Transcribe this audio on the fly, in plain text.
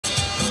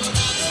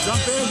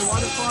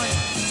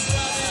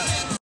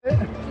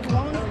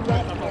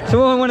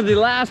So in one of the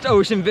last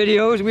ocean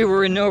videos, we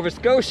were in Nova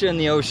Scotia in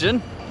the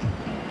ocean.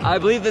 I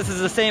believe this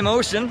is the same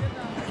ocean,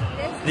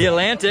 the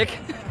Atlantic,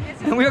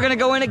 and we are gonna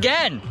go in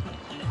again.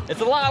 It's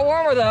a lot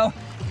warmer though.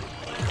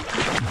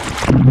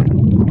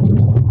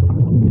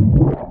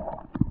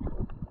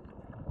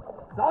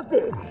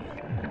 Salty.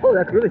 Oh,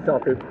 that's really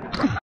salty.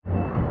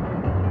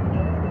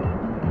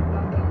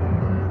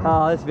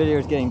 Oh, this video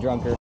is getting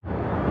drunker.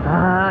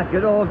 Ah,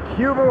 good old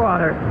Cuba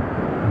water.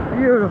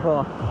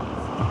 Beautiful.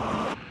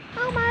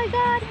 Oh my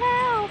God,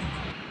 help!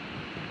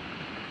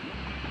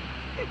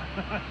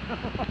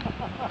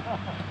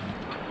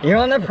 You're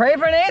on the Pray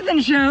for Nathan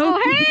show.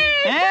 Oh,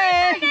 hey!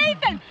 Hey! Pray for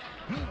Nathan!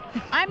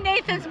 I'm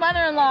Nathan's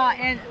mother-in-law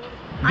and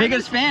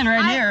Biggest fan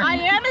right here. I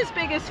am his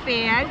biggest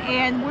fan,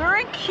 and we're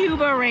in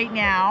Cuba right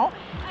now,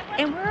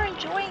 and we're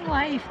enjoying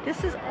life.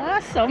 This is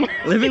awesome.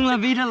 Living la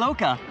vida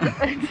loca.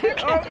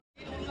 Okay.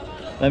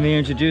 Let me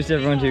introduce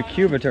everyone to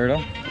Cuba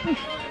turtle.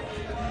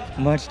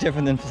 Much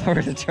different than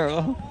Florida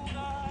turtle.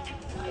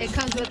 It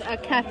comes with a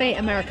cafe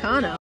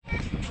Americano.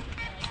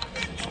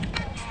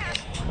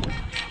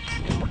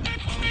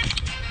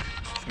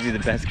 This will be the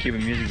best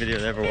Cuban music video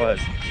there ever was.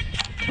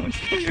 Don't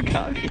spill your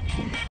coffee.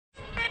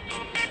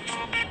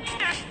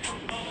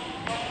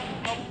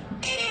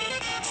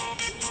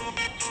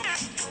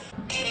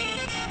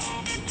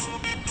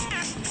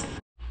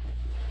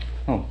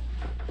 Oh,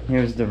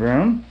 here's the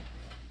room.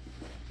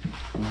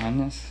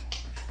 Behind us.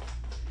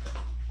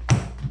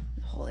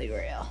 Holy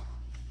Grail.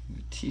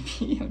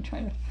 TV, I'm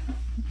trying to...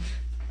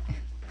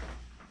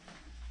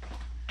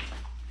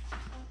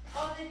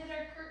 Oh, they did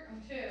our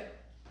curtain too.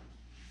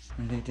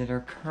 And they did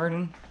our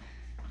curtain.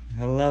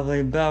 A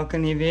lovely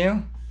balcony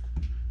view.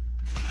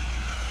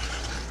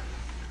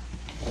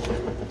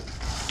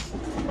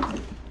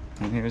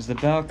 And here's the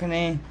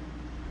balcony.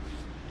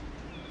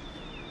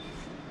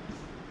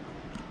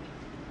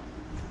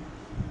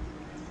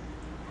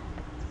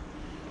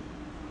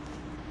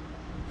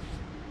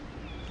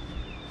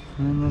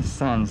 And the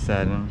sun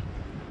setting.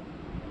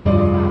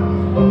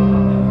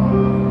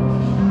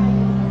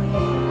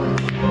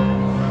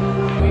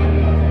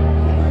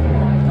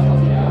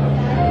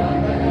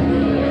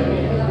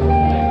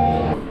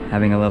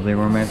 Having a lovely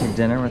romantic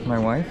dinner with my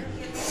wife.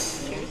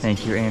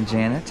 Thank you, Aunt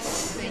Janet.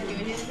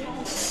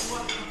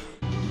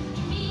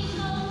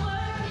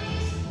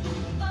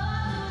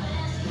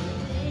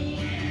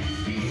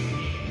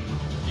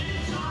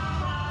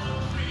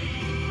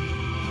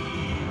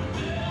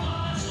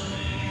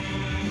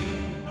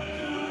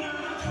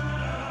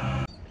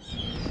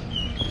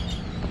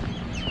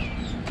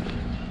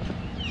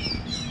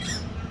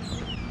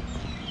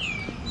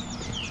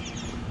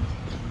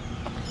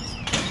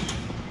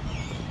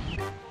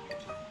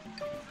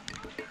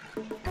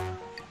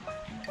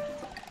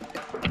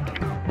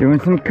 Doing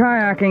some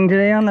kayaking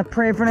today on the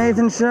Pray for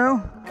Nathan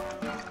show.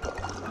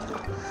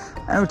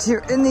 Out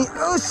here in the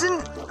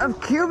ocean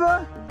of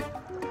Cuba.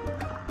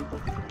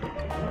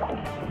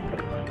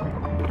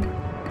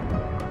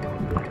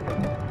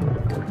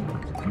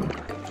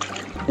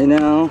 You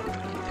know,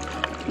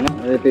 I'm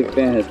not really a big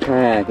fan of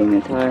kayaking.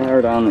 It's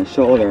hard on the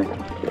shoulder.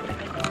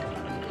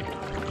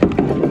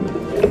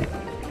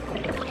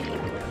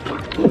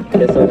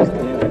 Guess I'll just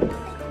canoe it.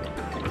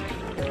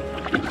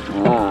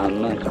 Ah,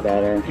 much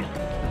better.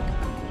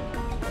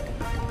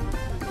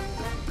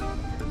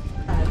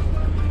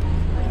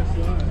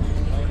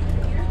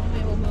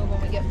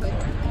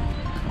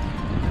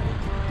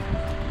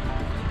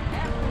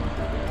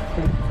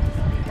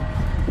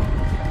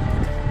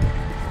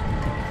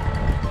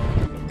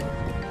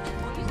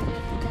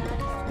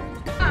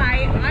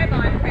 Hi, I'm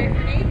on Pray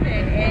for Nathan,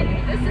 and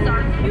this is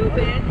our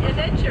Cuban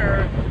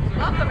adventure.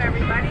 Welcome,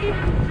 everybody.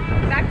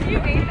 Back to you,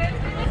 Nathan.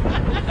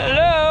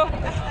 Hello!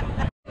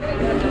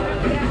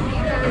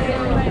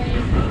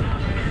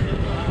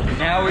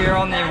 Now we are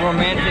on the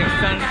romantic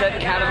sunset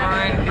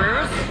catamaran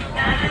cruise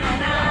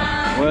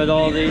with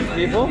all these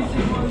people.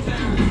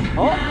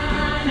 Oh!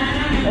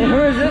 And who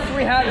is this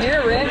we have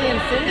here? Randy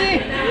and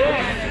Cindy?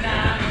 Yes.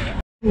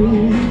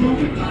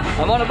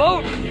 I'm on a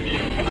boat!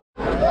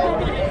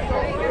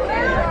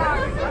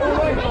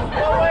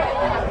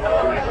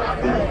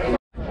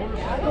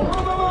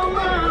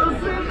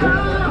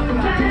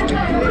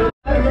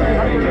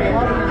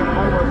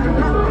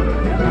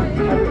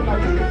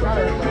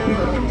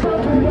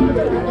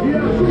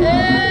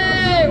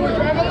 Hey, we're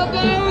driving the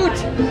boat!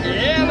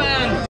 Yeah,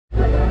 man!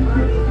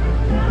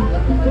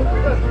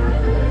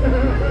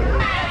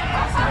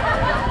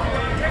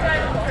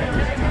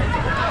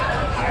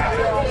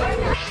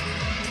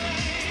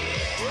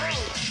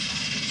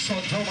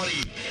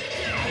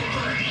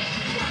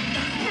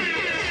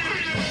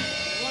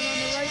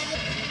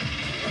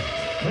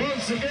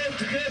 Once again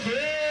together.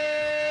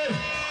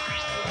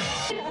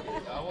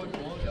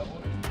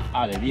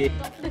 Ah, de 10.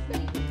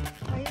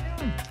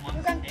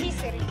 You can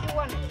kiss it if you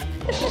want.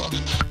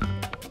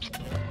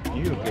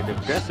 You get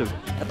aggressive.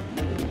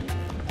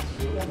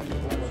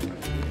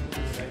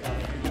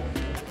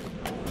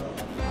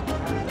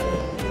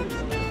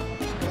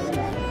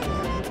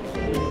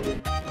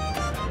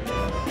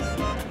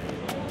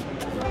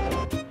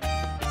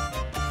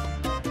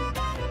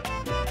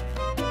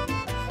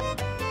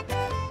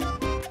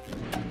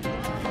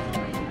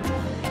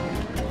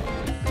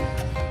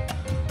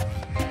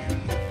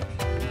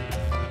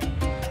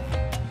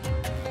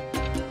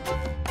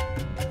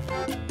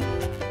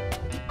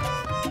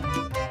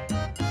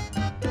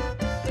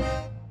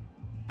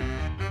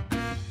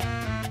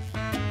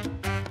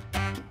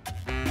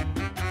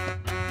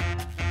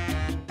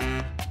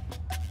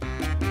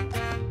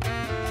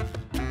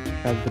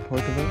 Grab the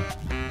pork of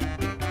it.